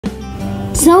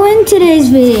So in today's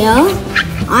video,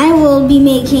 I will be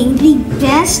making the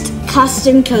best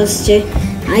custom coaster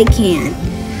I can.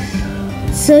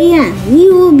 So yeah, we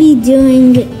will be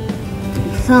doing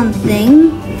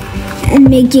something and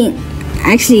making,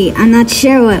 actually I'm not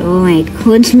sure what we'll make.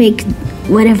 We'll just make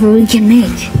whatever we can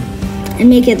make and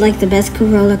make it like the best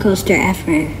roller coaster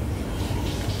ever.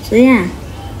 So yeah,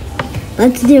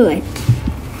 let's do it.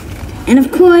 And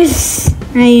of course,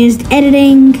 I used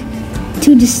editing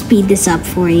to just speed this up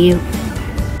for you.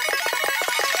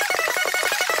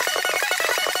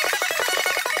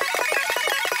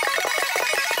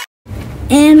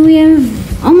 And we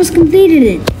have almost completed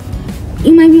it.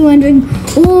 You might be wondering,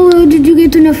 oh, did you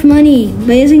get enough money?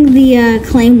 By using the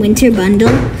Claim Winter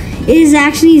Bundle, it is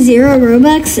actually 0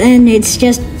 Robux and it's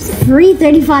just free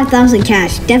 35,000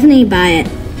 cash. Definitely buy it.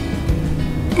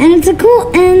 And it's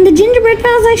and the gingerbread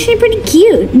pal is actually pretty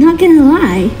cute, not gonna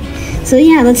lie. So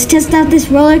yeah, let's test out this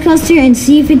roller coaster and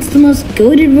see if it's the most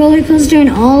goated roller coaster in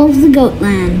all of the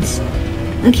Goatlands.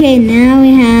 Okay, now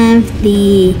we have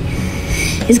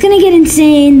it's gonna get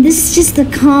insane. This is just the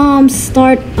calm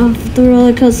start of the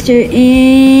roller coaster,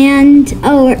 and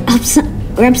oh, we're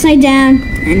upside down,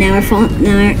 and now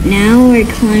we're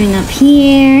climbing up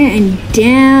here and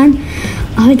down.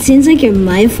 Oh, it seems like you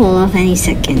might fall off any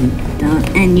second, though,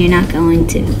 and you're not going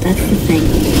to. That's the thing.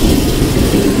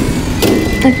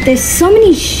 Like, there's so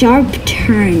many sharp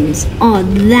turns. Oh,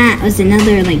 that was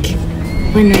another, like,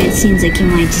 one where it seems like you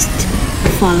might just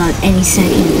fall out any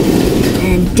second.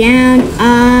 And down,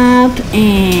 up,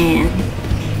 and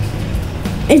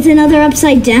it's another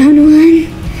upside down one.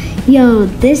 Yo,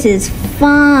 this is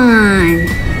fun.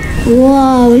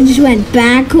 Whoa, we just went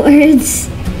backwards.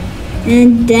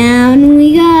 And down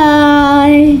we go.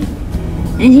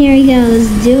 And here we go.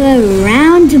 Let's do a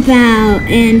roundabout.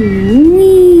 And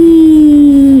whee.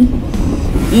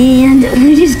 And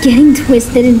we're just getting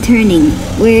twisted and turning.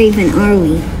 Where even are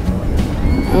we?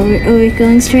 Oh, we're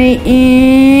going straight.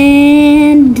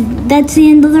 And that's the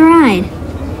end of the ride.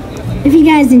 If you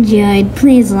guys enjoyed,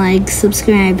 please like,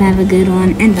 subscribe, have a good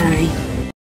one, and bye.